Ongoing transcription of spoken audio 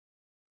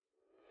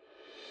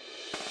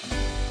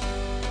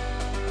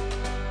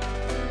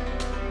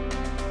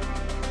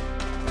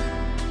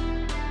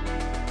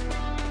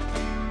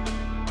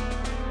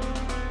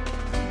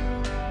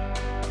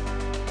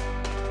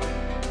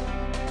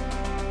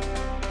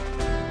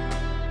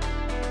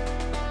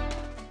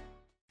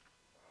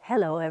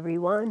Hello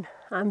everyone,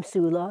 I'm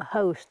Sula,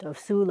 host of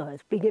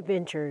Sula's Big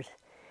Adventures,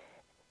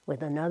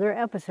 with another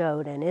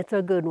episode, and it's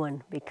a good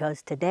one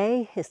because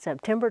today is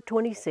September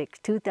 26,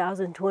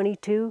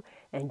 2022,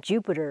 and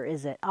Jupiter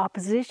is at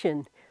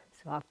opposition.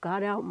 So I've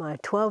got out my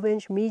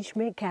 12-inch Meade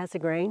Schmidt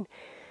Cassegrain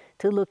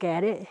to look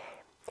at it,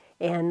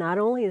 and not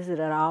only is it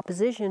at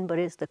opposition, but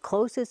it's the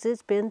closest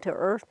it's been to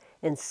Earth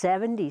in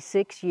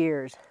 76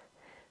 years.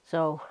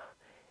 So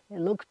it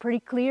looks pretty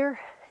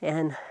clear,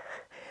 and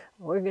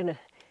we're gonna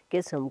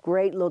get some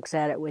great looks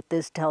at it with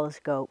this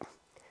telescope.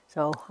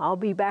 So I'll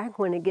be back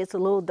when it gets a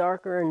little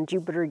darker and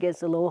Jupiter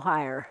gets a little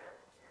higher.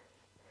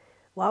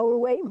 While we're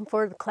waiting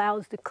for the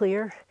clouds to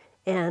clear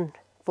and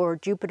for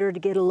Jupiter to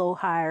get a little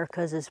higher,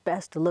 because it's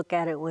best to look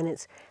at it when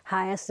it's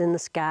highest in the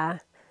sky,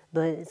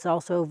 but it's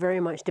also very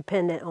much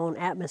dependent on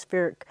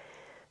atmospheric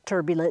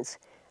turbulence.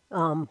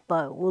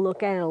 But we'll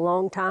look at it a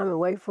long time and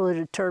wait for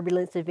the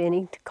turbulence, if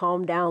any, to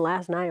calm down.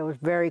 Last night it was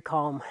very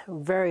calm,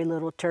 very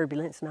little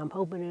turbulence, and I'm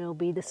hoping it'll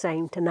be the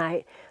same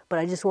tonight. But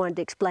I just wanted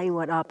to explain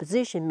what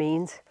opposition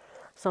means,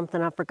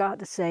 something I forgot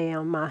to say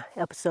on my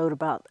episode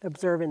about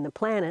observing the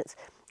planets.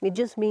 It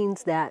just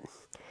means that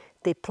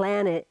the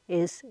planet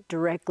is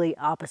directly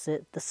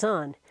opposite the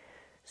sun.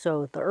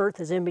 So the Earth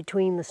is in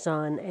between the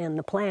sun and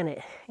the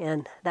planet,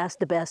 and that's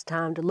the best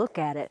time to look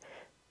at it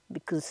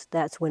because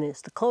that's when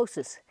it's the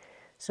closest.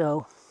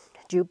 So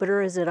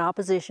Jupiter is at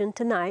opposition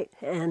tonight,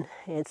 and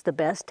it's the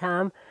best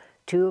time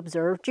to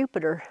observe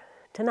Jupiter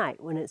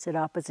tonight when it's at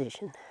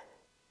opposition.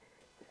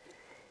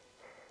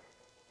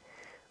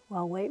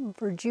 While waiting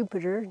for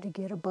Jupiter to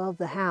get above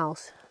the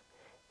house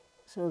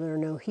so there are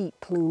no heat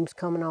plumes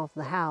coming off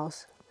the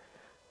house,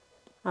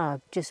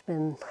 I've just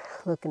been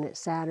looking at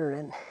Saturn,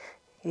 and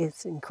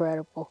it's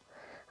incredible.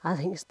 I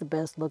think it's the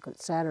best look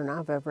at Saturn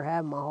I've ever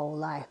had in my whole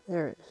life.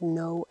 There is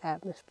no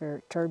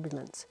atmospheric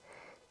turbulence.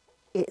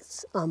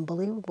 It's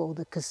unbelievable.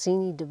 The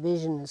Cassini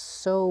division is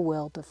so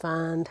well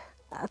defined.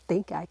 I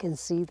think I can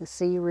see the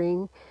C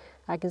ring.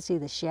 I can see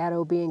the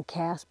shadow being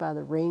cast by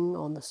the ring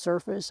on the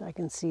surface. I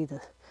can see the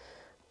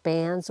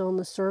bands on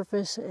the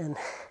surface, and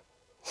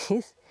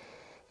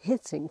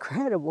it's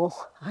incredible.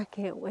 I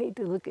can't wait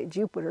to look at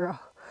Jupiter. I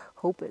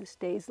hope it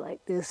stays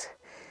like this.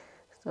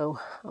 So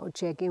I'll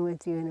check in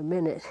with you in a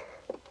minute.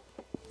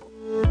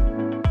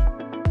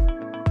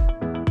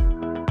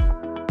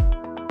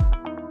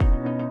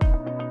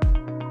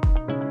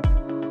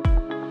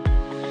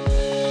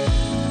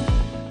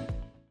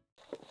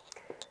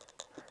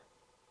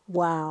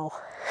 Wow,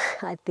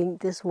 I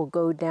think this will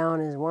go down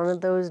as one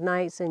of those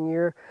nights in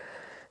your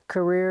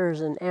career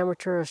as an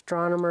amateur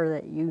astronomer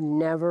that you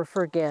never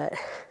forget.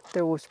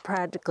 There was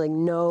practically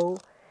no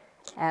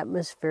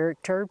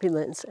atmospheric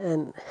turbulence,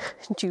 and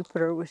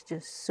Jupiter was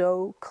just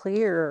so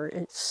clear.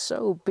 It's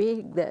so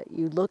big that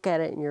you look at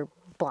it and you're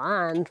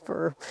blind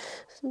for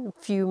a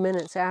few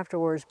minutes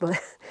afterwards, but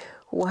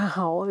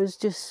wow,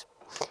 it's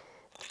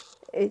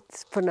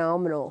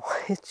phenomenal.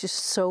 It's just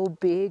so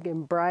big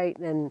and bright,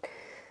 and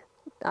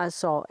I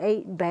saw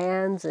 8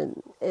 bands, and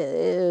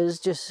it was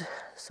just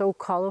so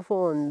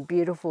colorful and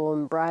beautiful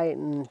and bright,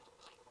 and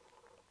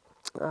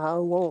I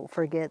won't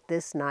forget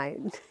this night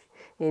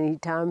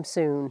anytime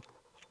soon.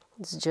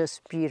 It's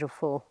just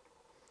beautiful.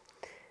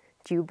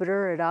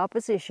 Jupiter at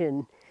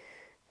opposition,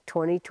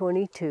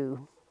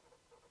 2022.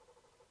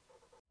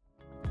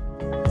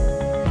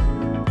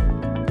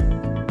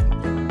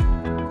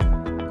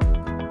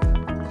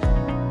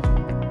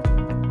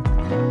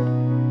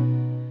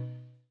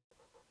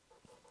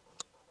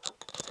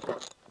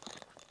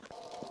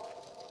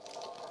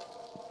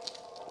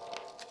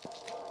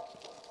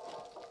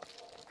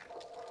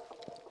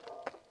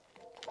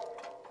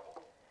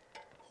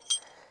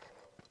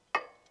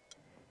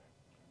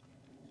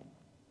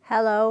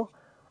 Hello,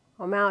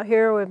 I'm out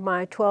here with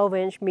my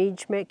 12-inch Meade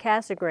Schmidt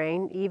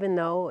Cassegrain, even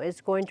though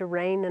it's going to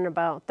rain in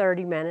about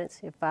 30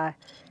 minutes, if I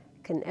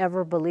can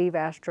ever believe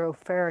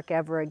Astroferric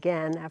ever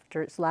again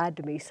after it's lied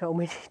to me so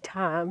many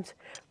times.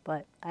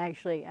 But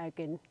actually I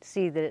can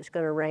see that it's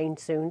going to rain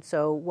soon,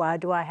 so why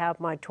do I have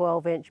my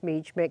 12-inch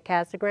Meade Schmidt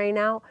Cassegrain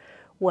out?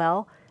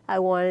 Well, I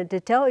wanted to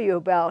tell you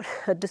about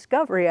a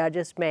discovery I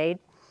just made.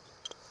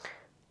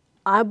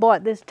 I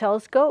bought this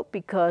telescope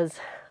because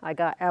I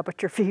got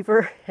aperture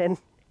fever and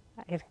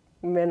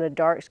I'm in a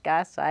dark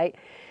sky site,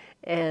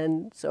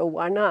 and so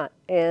why not?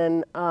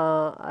 And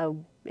I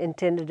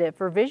intended it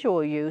for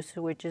visual use,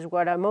 which is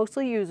what I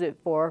mostly use it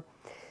for.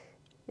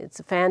 It's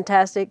a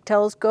fantastic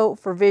telescope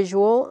for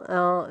visual.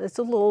 It's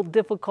a little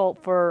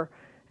difficult for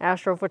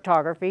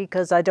astrophotography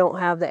because I don't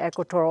have the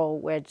equatorial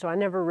wedge, so I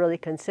never really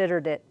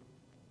considered it.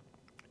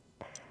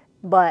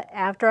 But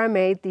after I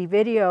made the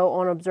video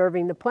on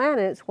observing the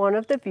planets, one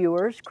of the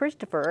viewers,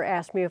 Christopher,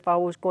 asked me if I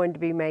was going to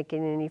be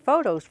making any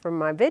photos from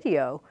my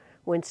video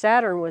when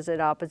Saturn was at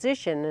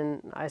opposition,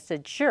 and I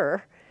said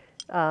sure.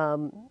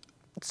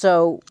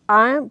 So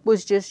I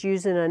was just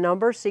using a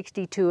number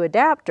 62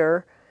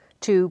 adapter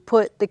to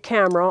put the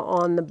camera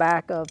on the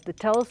back of the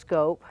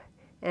telescope,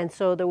 and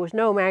so there was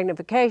no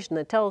magnification.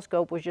 The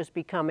telescope was just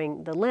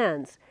becoming the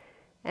lens.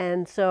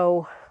 And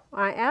so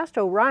I asked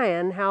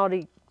Orion how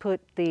to put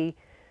the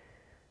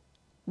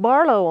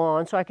Barlow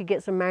on so I could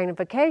get some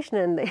magnification,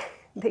 and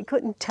they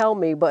couldn't tell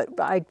me, but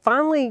I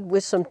finally,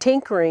 with some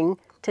tinkering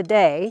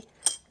today,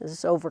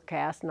 it's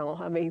overcast and I don't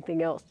have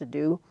anything else to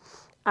do,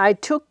 I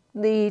took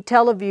the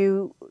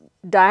Teleview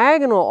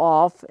diagonal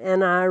off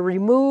and I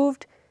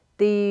removed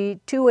the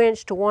 2"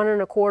 to 1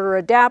 1/4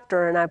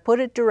 adapter, and I put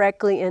it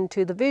directly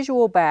into the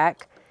visual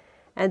back.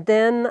 And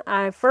then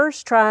I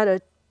first tried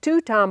a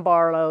 2-time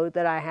Barlow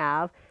that I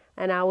have,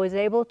 and I was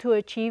able to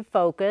achieve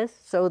focus.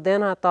 So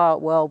then I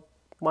thought, well,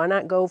 why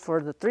not go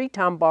for the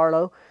 3-time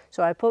Barlow?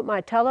 So I put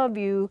my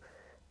Teleview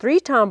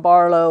 3-time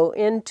Barlow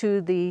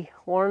into the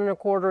 1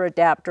 1/4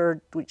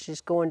 adapter, which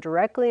is going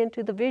directly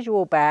into the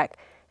visual back,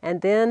 and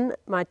then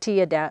my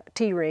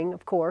T-ring,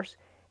 of course,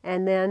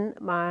 and then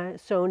my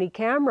Sony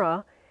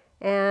camera,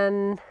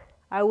 and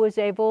I was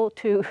able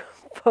to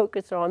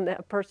focus on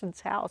that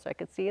person's house. I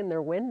could see in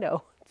their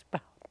window. It's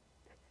about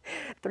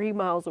 3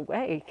 miles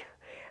away,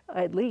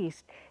 at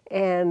least.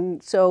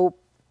 And so,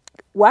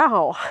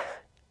 wow,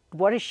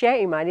 what a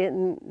shame. I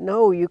didn't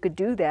know you could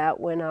do that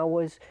when I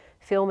was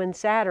filming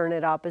Saturn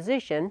at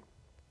opposition.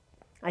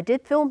 I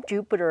did film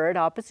Jupiter at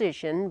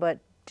opposition, but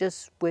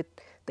just with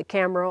the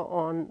camera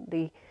on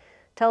the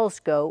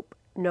telescope,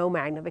 no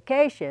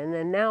magnification.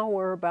 And now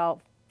we're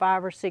about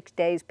 5 or 6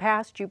 days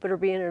past Jupiter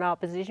being in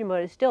opposition,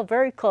 but it's still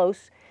very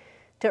close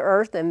to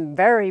Earth and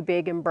very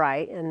big and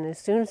bright. And as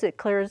soon as it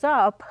clears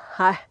up,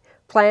 I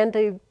plan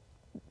to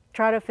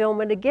try to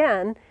film it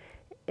again.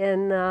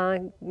 And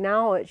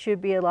now it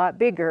should be a lot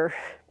bigger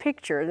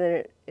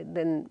picture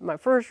than my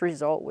first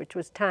result, which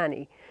was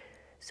tiny.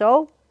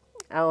 So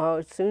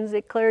as soon as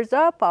it clears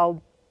up,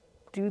 I'll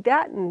do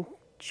that and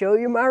show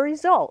you my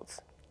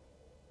results.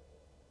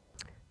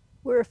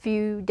 We're a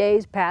few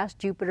days past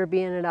Jupiter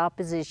being at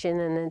opposition,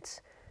 and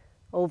it's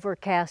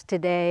overcast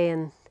today,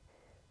 and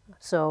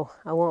so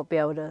I won't be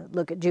able to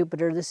look at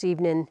Jupiter this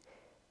evening.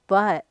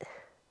 But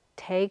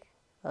take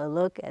a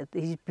look at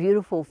these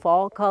beautiful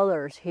fall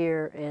colors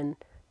here in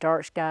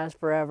Dark Skies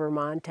Forever,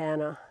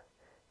 Montana.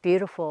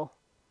 Beautiful.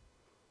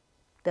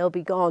 They'll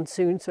be gone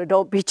soon, so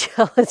don't be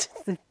jealous.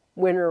 The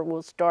winter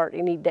will start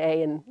any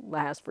day and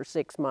last for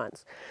 6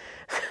 months.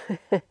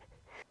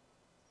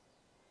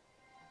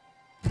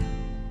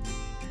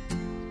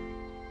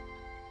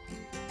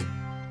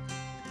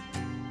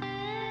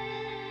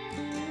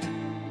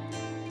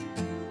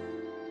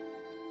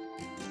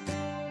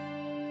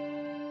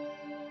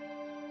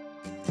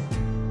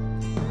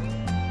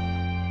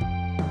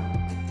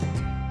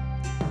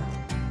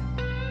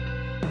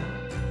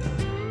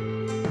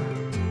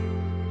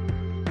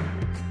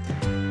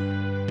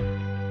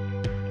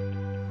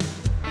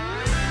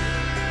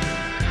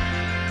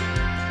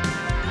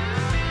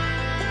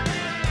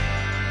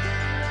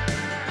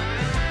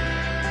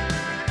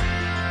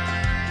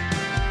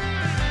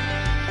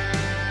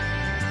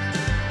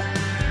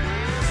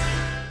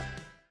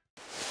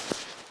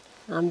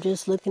 I'm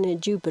just looking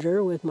at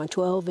Jupiter with my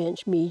 12"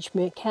 Meade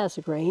Schmidt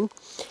Cassegrain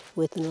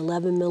with an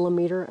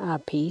 11mm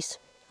eyepiece.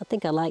 I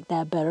think I like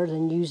that better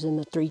than using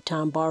the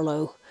 3-time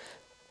Barlow.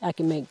 I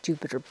can make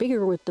Jupiter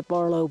bigger with the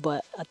Barlow,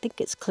 but I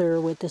think it's clearer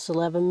with this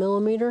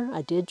 11mm.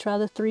 I did try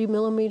the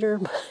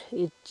 3mm, but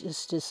it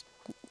just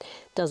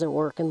doesn't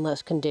work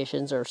unless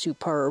conditions are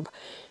superb,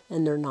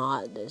 and they're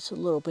not. There's a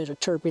little bit of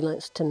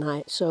turbulence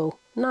tonight, so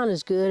not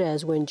as good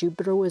as when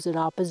Jupiter was at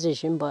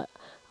opposition, but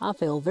I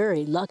feel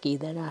very lucky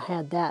that I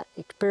had that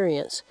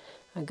experience.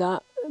 I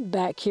got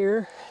back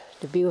here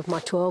to be with my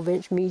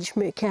 12" Meade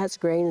Schmidt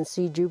Cassegrain and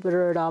see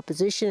Jupiter at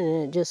opposition,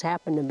 and it just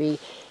happened to be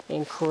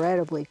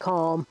incredibly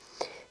calm.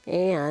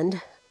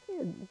 And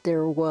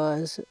there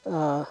was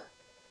the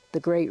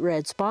great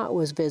red spot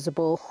was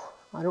visible.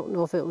 I don't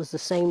know if it was the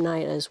same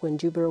night as when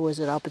Jupiter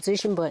was at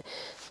opposition, but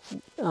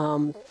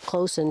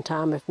close in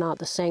time, if not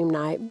the same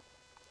night.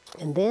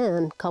 And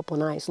then a couple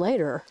nights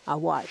later, I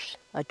watched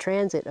a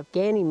transit of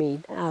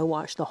Ganymede. I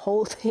watched the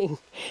whole thing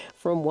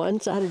from one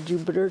side of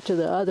Jupiter to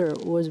the other.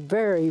 It was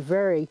very,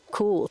 very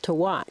cool to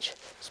watch.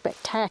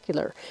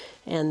 Spectacular.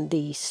 And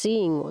the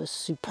seeing was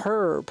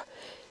superb.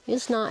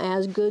 It's not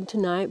as good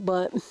tonight,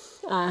 but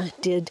I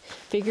did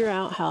figure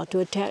out how to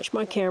attach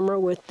my camera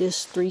with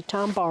this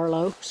 3-time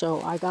Barlow. So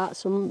I got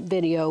some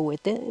video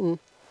with it, and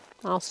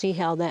I'll see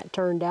how that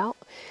turned out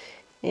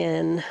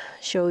and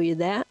show you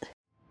that.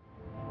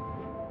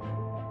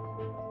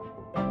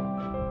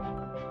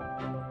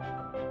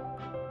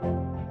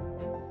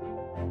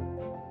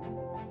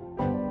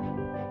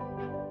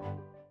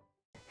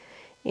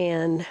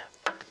 And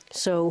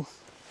so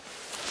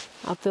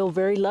I feel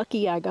very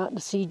lucky I got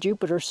to see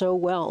Jupiter so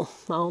well.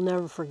 I'll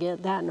never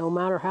forget that, no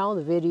matter how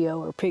the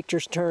video or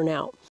pictures turn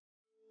out.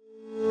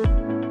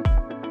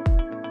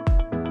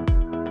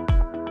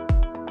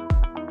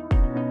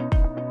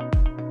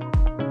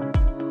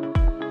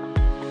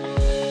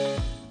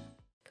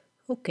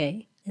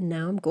 Okay, and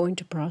now I'm going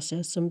to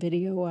process some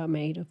video I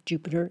made of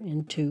Jupiter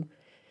into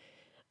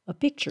a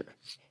picture.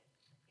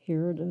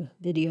 Here are the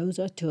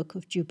videos I took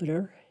of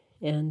Jupiter,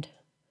 and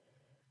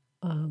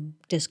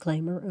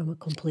disclaimer, I'm a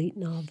complete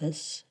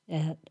novice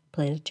at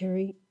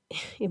planetary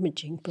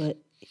imaging, but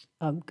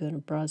I'm going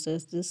to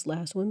process this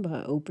last one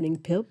by opening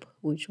pip,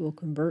 which will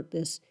convert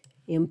this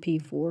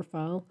MP4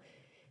 file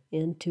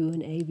into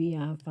an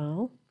AVI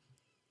file.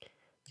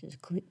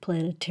 Just click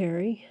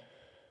planetary,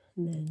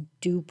 and then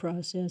do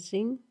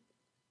processing,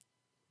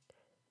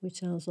 which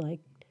sounds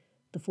like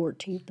the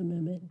 14th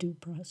Amendment due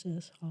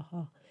process,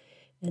 haha.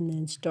 And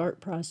then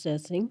start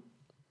processing.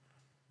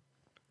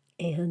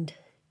 And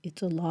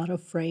it's a lot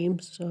of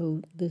frames,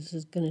 so this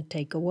is going to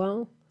take a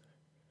while.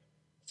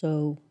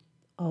 So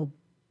I'll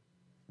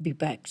be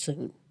back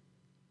soon.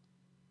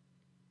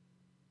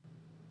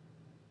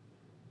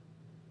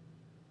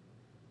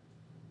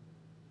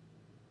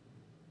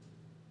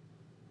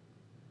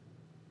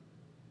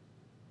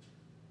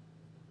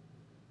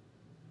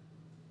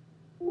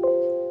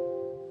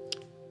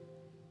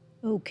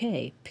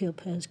 Okay,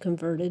 pip has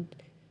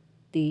converted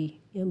the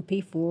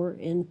MP4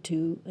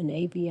 into an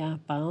AVI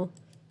file.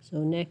 So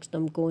next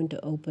I'm going to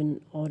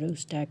open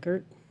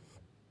AutoStacker.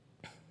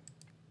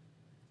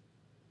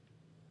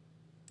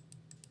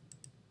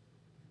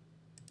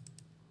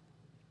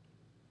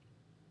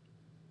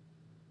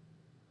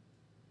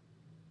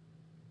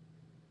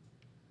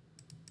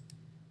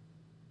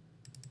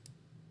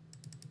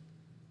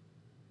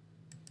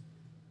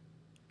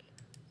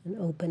 And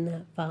open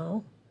that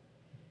file.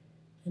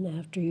 And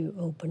after you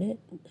open it,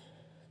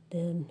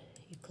 then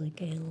you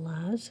click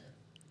Analyze.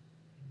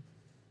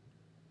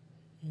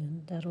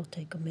 And that'll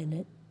take a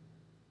minute.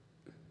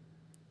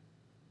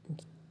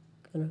 It's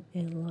going to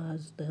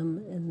analyze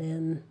them, and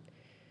then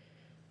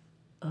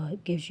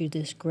it gives you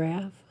this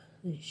graph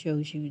that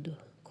shows you the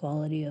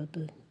quality of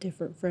the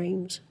different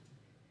frames.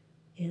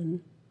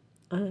 And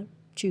I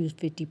choose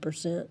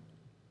 50%.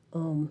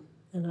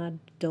 And I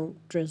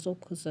don't drizzle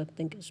because I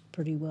think it's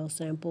pretty well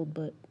sampled,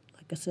 but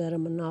like I said,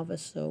 I'm a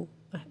novice, so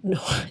I have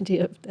no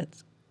idea if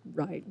that's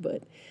right,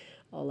 but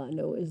all I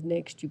know is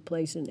next you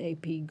place an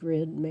AP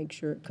grid and make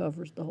sure it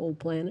covers the whole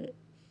planet,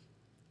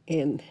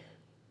 and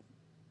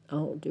I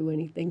don't do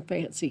anything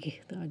fancy.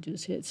 I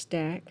just hit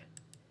stack,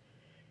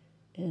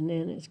 and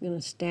then it's going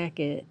to stack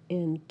it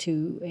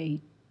into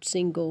a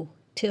single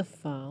TIFF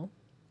file,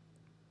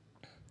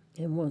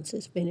 and once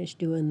it's finished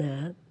doing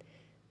that,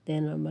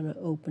 then I'm going to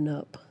open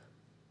up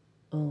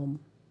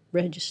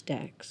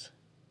Registax.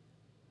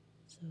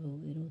 So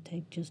it'll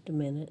take just a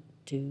minute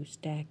to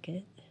stack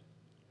it.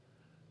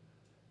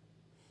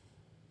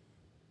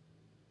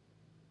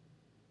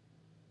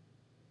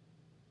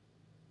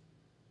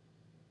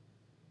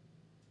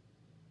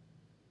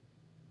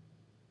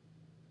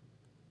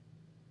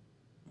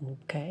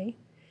 Okay,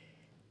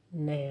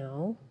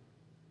 now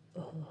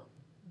I'm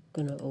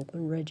gonna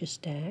open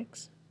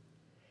Registax,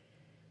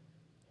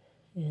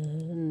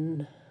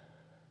 and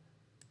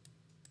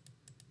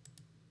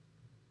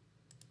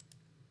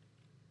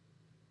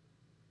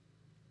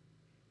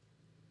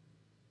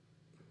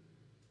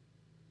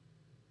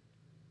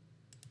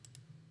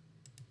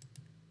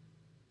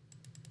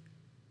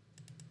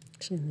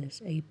it's in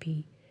this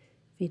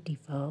AP50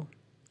 file,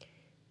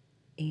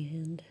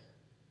 and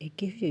it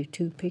gives you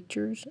two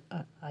pictures.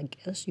 I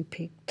guess you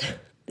picked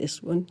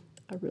this one.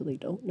 I really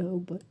don't know,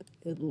 but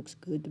it looks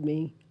good to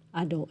me.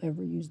 I don't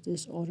ever use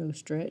this auto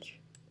stretch.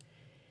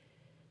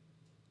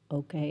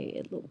 Okay,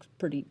 it looks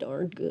pretty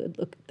darn good.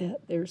 Look at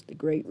that. There's the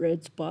great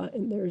red spot,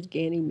 and there's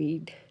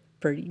Ganymede.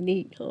 Pretty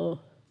neat, huh?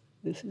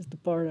 This is the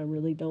part I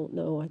really don't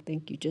know. I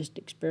think you just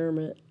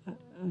experiment. I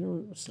don't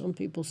know. Some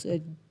people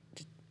said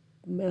just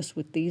mess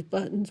with these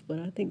buttons, but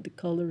I think the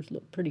colors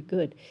look pretty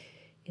good.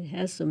 It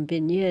has some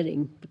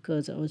vignetting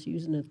because I was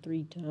using a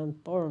 3-tone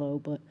Barlow,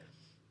 but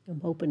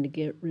I'm hoping to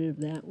get rid of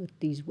that with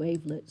these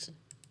wavelets.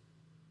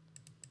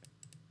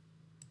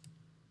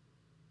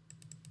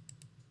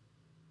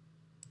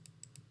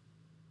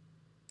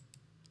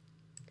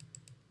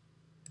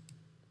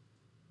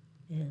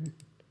 And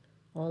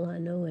all I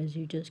know is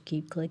you just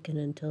keep clicking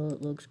until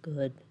it looks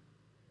good.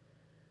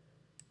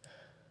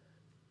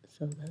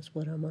 So that's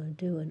what I'm going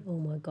to do. And oh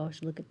my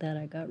gosh, look at that.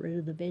 I got rid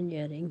of the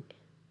vignetting.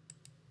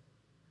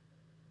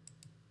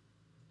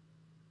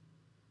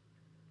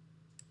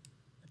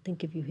 I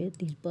think if you hit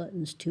these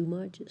buttons too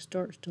much, it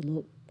starts to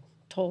look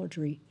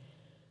tawdry.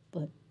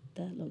 But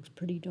that looks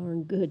pretty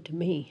darn good to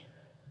me.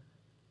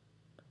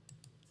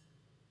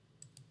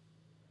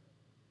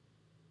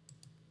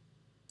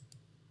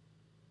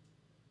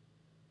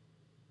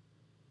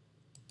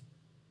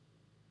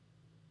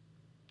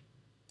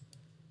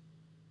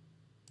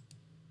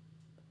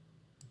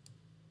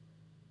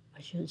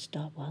 I should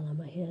stop while I'm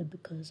ahead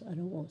because I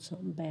don't want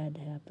something bad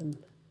to happen.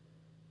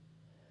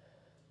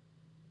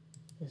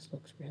 This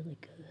looks really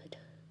good.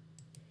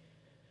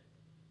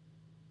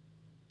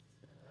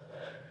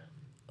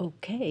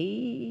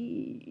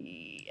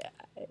 Okay,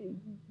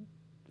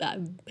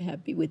 I'm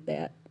happy with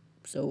that,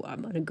 so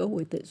I'm going to go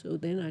with it. So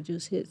then I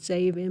just hit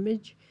Save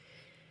Image,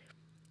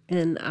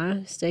 and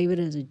I save it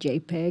as a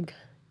JPEG.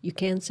 You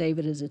can save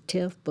it as a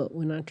TIFF, but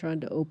when I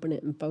tried to open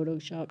it in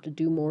Photoshop to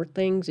do more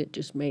things, it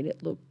just made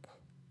it look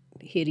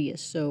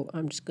hideous. So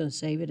I'm just going to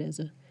save it as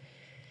a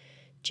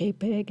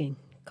JPEG and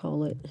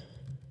call it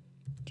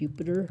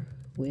Jupiter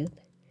with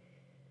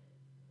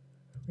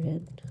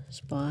red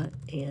spot,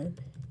 and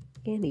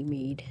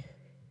Ganymede.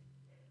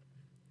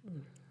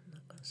 I'm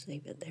not going to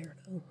save it there,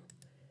 though.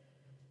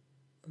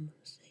 I'm going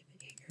to save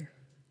it here.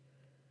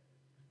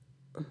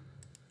 I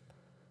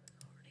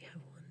already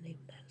have one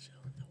named that, so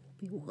that will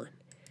be one.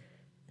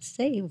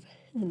 Save,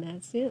 and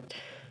that's it.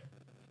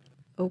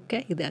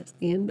 Okay, that's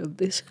the end of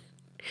this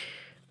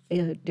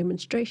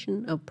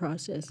demonstration of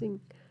processing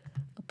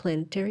a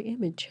planetary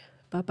image.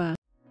 Bye-bye.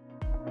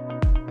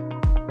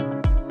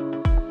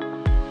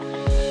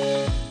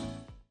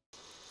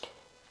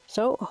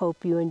 So,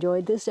 hope you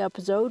enjoyed this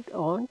episode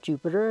on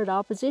Jupiter at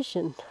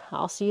opposition.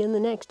 I'll see you in the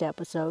next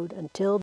episode. Until